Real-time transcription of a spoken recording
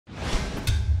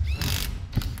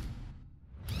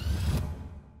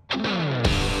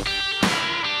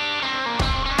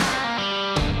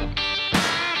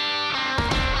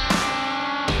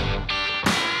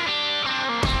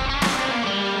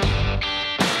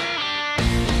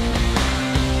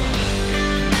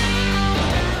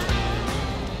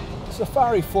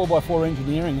Safari 4x4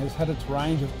 engineering has had its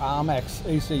range of ARMAX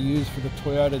ECUs for the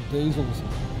Toyota diesels.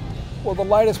 Well, the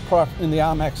latest product in the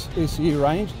ARMAX ECU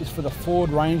range is for the Ford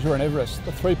Ranger and Everest,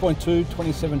 the 3.2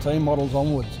 2017 models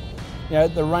onwards. You know,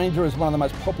 the Ranger is one of the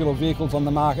most popular vehicles on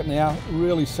the market now,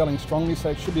 really selling strongly, so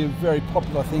it should be a very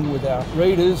popular thing with our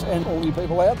readers and all you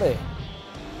people out there.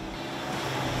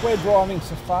 We're driving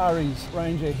Safari's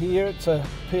Ranger here. It's a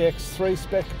PX3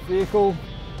 spec vehicle.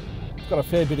 It's got a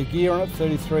fair bit of gear on it,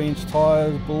 33-inch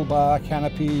tyres, bull bar,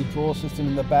 canopy, draw system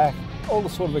in the back, all the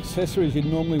sort of accessories you'd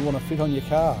normally want to fit on your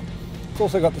car. It's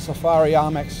also got the Safari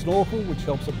ARMAX snorkel, which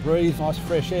helps it breathe nice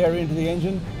fresh air into the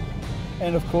engine,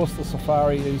 and of course the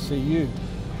Safari ECU.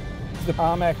 The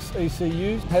ARMAX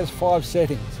ECU has 5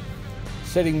 settings.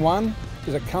 Setting 1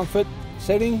 is a comfort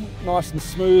setting, nice and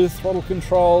smooth, throttle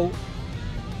control,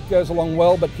 goes along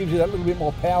well but gives you that little bit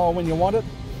more power when you want it.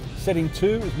 Setting 2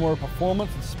 is more a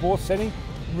performance and sports setting,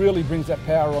 really brings that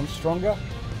power on stronger.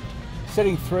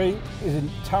 Setting 3 is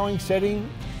a towing setting,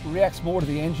 reacts more to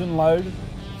the engine load.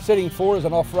 Setting 4 is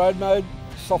an off-road mode,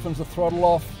 softens the throttle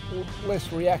off,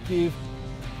 less reactive,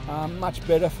 much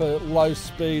better for low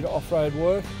speed off-road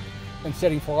work. And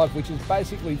setting 5, which is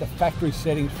basically the factory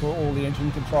settings for all the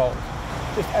engine controls,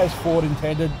 just as Ford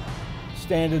intended,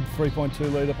 standard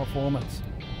 3.2 litre performance.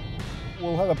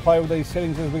 We'll have a play with these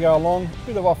settings as we go along, a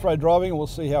bit of off-road driving, and we'll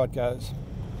see how it goes.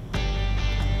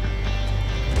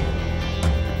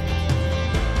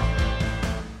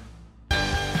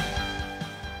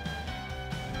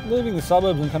 Leaving the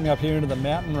suburbs and coming up here into the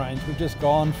mountain range, we've just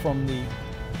gone from the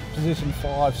position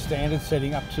 5 standard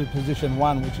setting up to position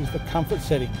 1, which is the comfort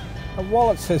setting. And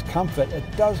while it says comfort, it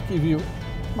does give you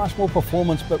much more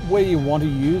performance, but where you want to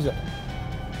use it.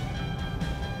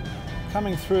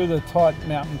 Coming through the tight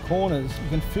mountain corners, you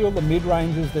can feel the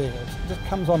mid-ranges there. It just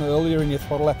comes on earlier in your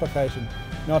throttle application.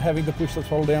 Not having to push the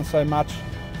throttle down so much,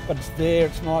 but it's there,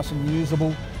 it's nice and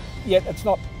usable, yet it's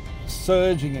not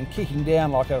surging and kicking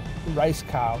down like a race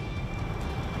car.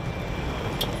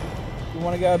 If you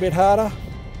want to go a bit harder,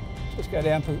 just go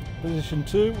down to position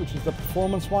 2, which is the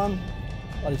performance one.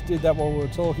 I just did that while we were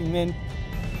talking then.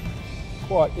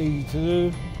 Quite easy to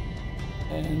do.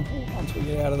 And once we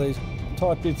get out of these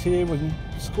tight bits here, we can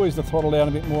squeeze the throttle down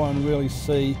a bit more and really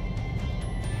see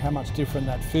how much different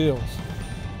that feels.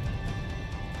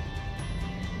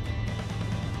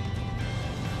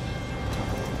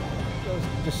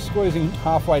 Just squeezing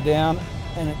halfway down,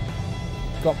 and it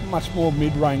got much more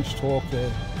mid-range torque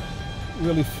there.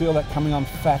 Really feel that coming on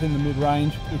fat in the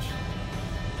mid-range, which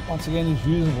once again is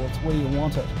usable, it's where you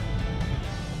want it.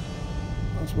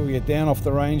 Once we get down off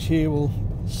the range here, we'll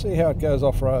see how it goes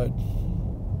off-road.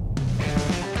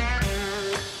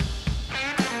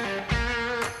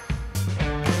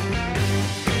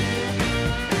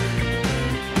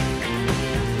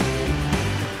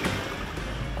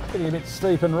 Getting a bit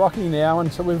steep and rocky now,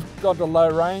 and so we've got to low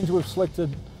range. We've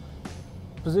selected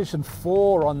position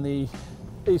 4 on the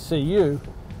ECU,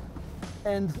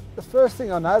 and the first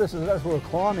thing I noticed is as we were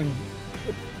climbing,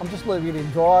 I'm just leaving it in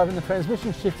drive, and the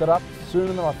transmission shifted up sooner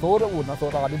than I thought it would, and I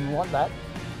thought, oh, I didn't want that.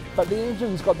 But the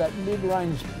engine's got that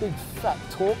mid-range big fat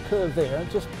torque curve there, and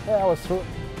it just powers through it.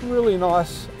 Really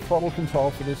nice throttle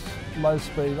control for this low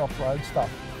speed off-road stuff.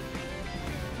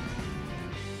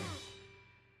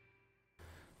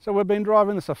 So we've been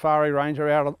driving the Safari Ranger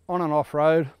out on and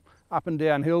off-road, up and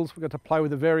down hills. We've got to play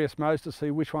with the various modes to see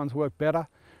which ones work better.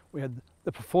 We had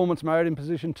the performance mode in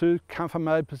position 2, comfort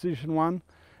mode position 1,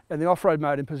 and the off-road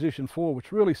mode in position 4,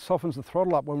 which really softens the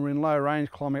throttle up when we're in low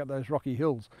range climbing up those rocky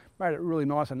hills. Made it really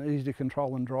nice and easy to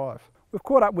control and drive. We've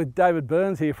caught up with David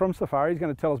Burns here from Safari. He's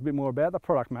going to tell us a bit more about the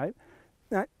product, mate.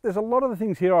 Now, there's a lot of the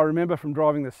things here I remember from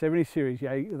driving the 70 series.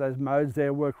 Yeah, those modes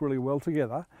there work really well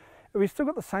together. Have we still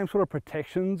got the same sort of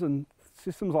protections and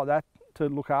systems like that to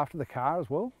look after the car as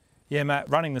well? Yeah, Matt,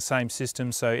 running the same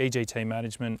system, so EGT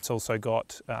management. It's also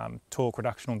got torque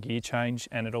reduction on gear change,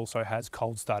 and it also has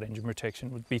cold start engine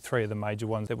protection, would be 3 of the major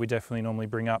ones that we definitely normally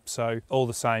bring up. So all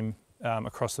the same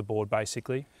across the board,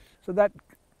 basically. So that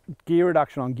gear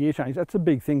reduction on gear change, that's a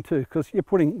big thing too, because you're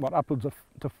putting what, upwards of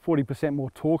to 40% more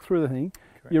torque through the thing.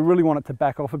 Correct. You really want it to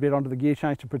back off a bit onto the gear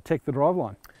change to protect the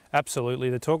driveline. Absolutely,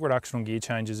 the torque reduction on gear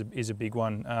change is a big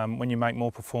one. When you make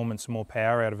more performance and more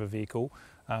power out of a vehicle,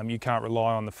 you can't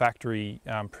rely on the factory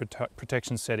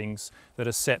protection settings that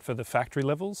are set for the factory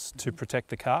levels to protect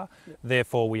the car. Yep.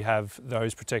 Therefore, we have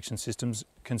those protection systems,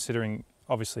 considering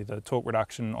obviously the torque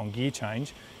reduction on gear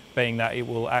change, being that it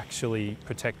will actually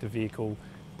protect the vehicle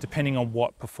depending on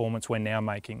what performance we're now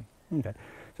making. Okay,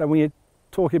 so when you're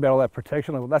talking about all that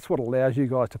protection level, that's what allows you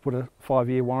guys to put a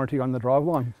 5-year warranty on the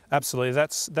driveline? Absolutely,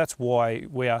 that's why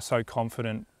we are so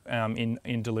confident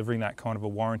in delivering that kind of a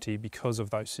warranty because of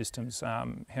those systems,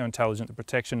 how intelligent the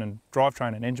protection and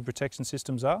drivetrain and engine protection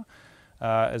systems are,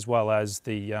 as well as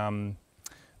the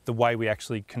way we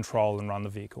actually control and run the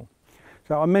vehicle.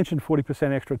 So I mentioned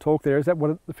 40% extra torque there. Is that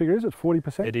what the figure is? It's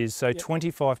 40%? It is. So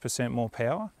 25% more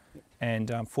power and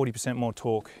 40% more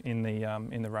torque in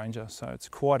the Ranger. So it's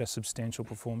quite a substantial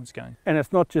performance gain. And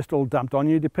it's not just all dumped on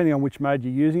you. Depending on which mode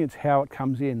you're using, it's how it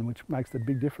comes in, which makes the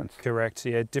big difference. Correct.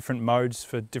 Yeah, different modes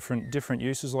for different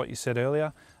uses, like you said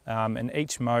earlier. And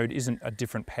each mode isn't a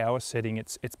different power setting.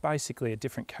 It's basically a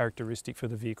different characteristic for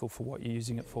the vehicle for what you're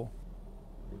using it for.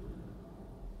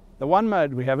 The one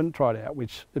mode we haven't tried out,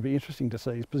 which would be interesting to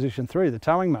see, is position 3, the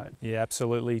towing mode. Yeah,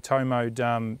 absolutely. Tow mode,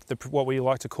 what we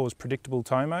like to call is predictable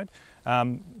tow mode.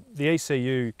 The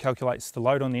ECU calculates the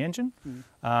load on the engine,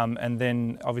 and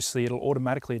then obviously it'll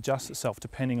automatically adjust itself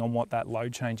depending on what that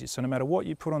load change is. So no matter what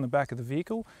you put on the back of the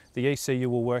vehicle, the ECU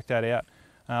will work that out.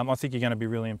 I think you're going to be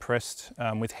really impressed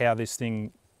with how this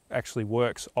thing actually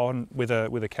works with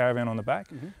a caravan on the back.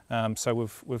 So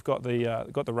we've got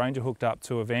the Ranger hooked up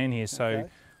to a van here, so. Okay.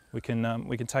 We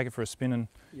can take it for a spin and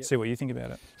see what you think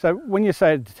about it. So when you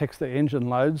say it detects the engine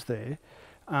loads there,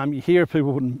 you hear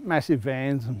people putting massive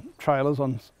vans and trailers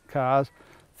on cars,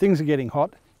 things are getting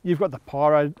hot. You've got the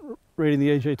pyro reading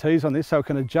the EGTs on this, so it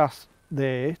can adjust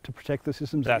there to protect the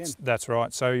systems again. That's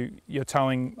right. So you're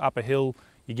towing up a hill,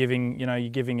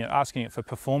 asking it for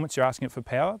performance, you're asking it for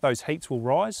power. Those heats will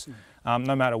rise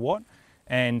no matter what.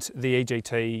 And the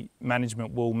EGT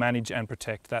management will manage and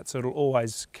protect that, so it'll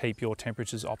always keep your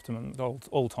temperatures optimum at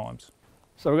all times.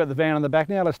 So we've got the van on the back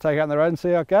now, let's take it out on the road and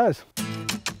see how it goes.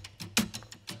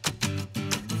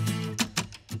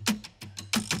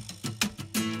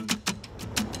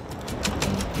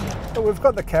 So we've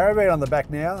got the caravan on the back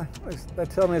now. They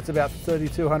tell me it's about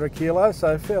 3,200 kilos,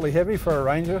 so fairly heavy for a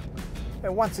Ranger.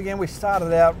 And once again, we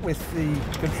started out with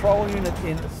the control unit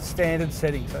in standard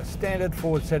settings, so standard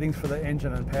forward settings for the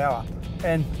engine and power.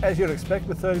 And as you'd expect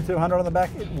with 3,200 on the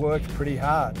back, it worked pretty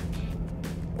hard.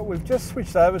 But we've just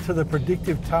switched over to the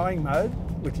predictive towing mode,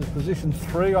 which is position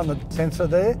 3 on the sensor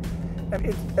there, and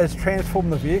it has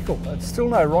transformed the vehicle. It's still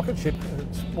no rocket ship,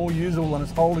 it's more usable and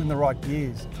it's holding the right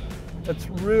gears. It's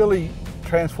really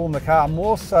transformed the car,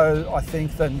 more so I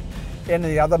think than any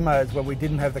of the other modes where we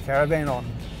didn't have the caravan on.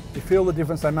 You feel the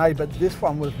difference they made, but this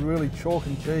one was really chalk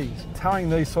and cheese. Towing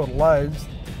these sort of loads,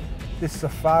 this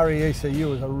Safari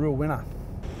ECU is a real winner.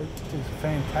 It is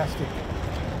fantastic.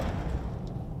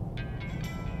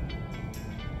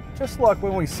 Just like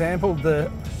when we sampled the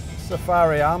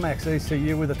Safari ARMAX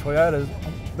ECU with the Toyotas,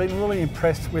 I've been really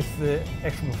impressed with the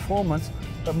extra performance,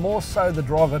 but more so the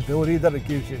drivability that it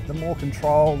gives you. The more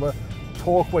control, the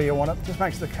torque where you want it, just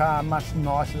makes the car much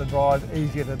nicer to drive,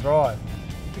 easier to drive.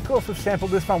 Because we've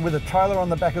sampled this one with a trailer on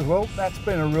the back as well, that's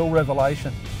been a real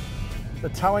revelation. The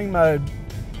towing mode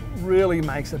really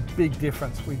makes a big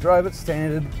difference. We drove it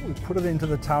standard, we put it into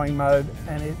the towing mode,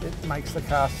 and it makes the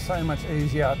car so much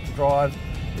easier to drive.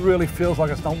 It really feels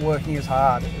like it's not working as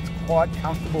hard. It's quite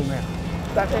comfortable now.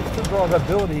 That extra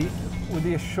drivability, with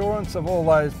the assurance of all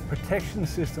those protection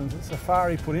systems that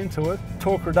Safari put into it,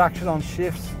 torque reduction on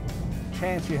shifts,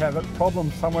 chance you have a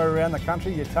problem somewhere around the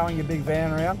country, you're towing your big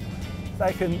van around,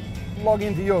 they can log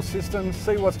into your system,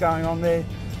 see what's going on there,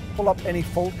 pull up any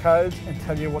fault codes and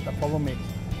tell you what the problem is.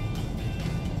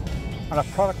 On a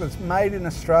product that's made in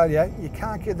Australia, you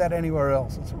can't get that anywhere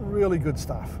else. It's really good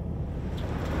stuff.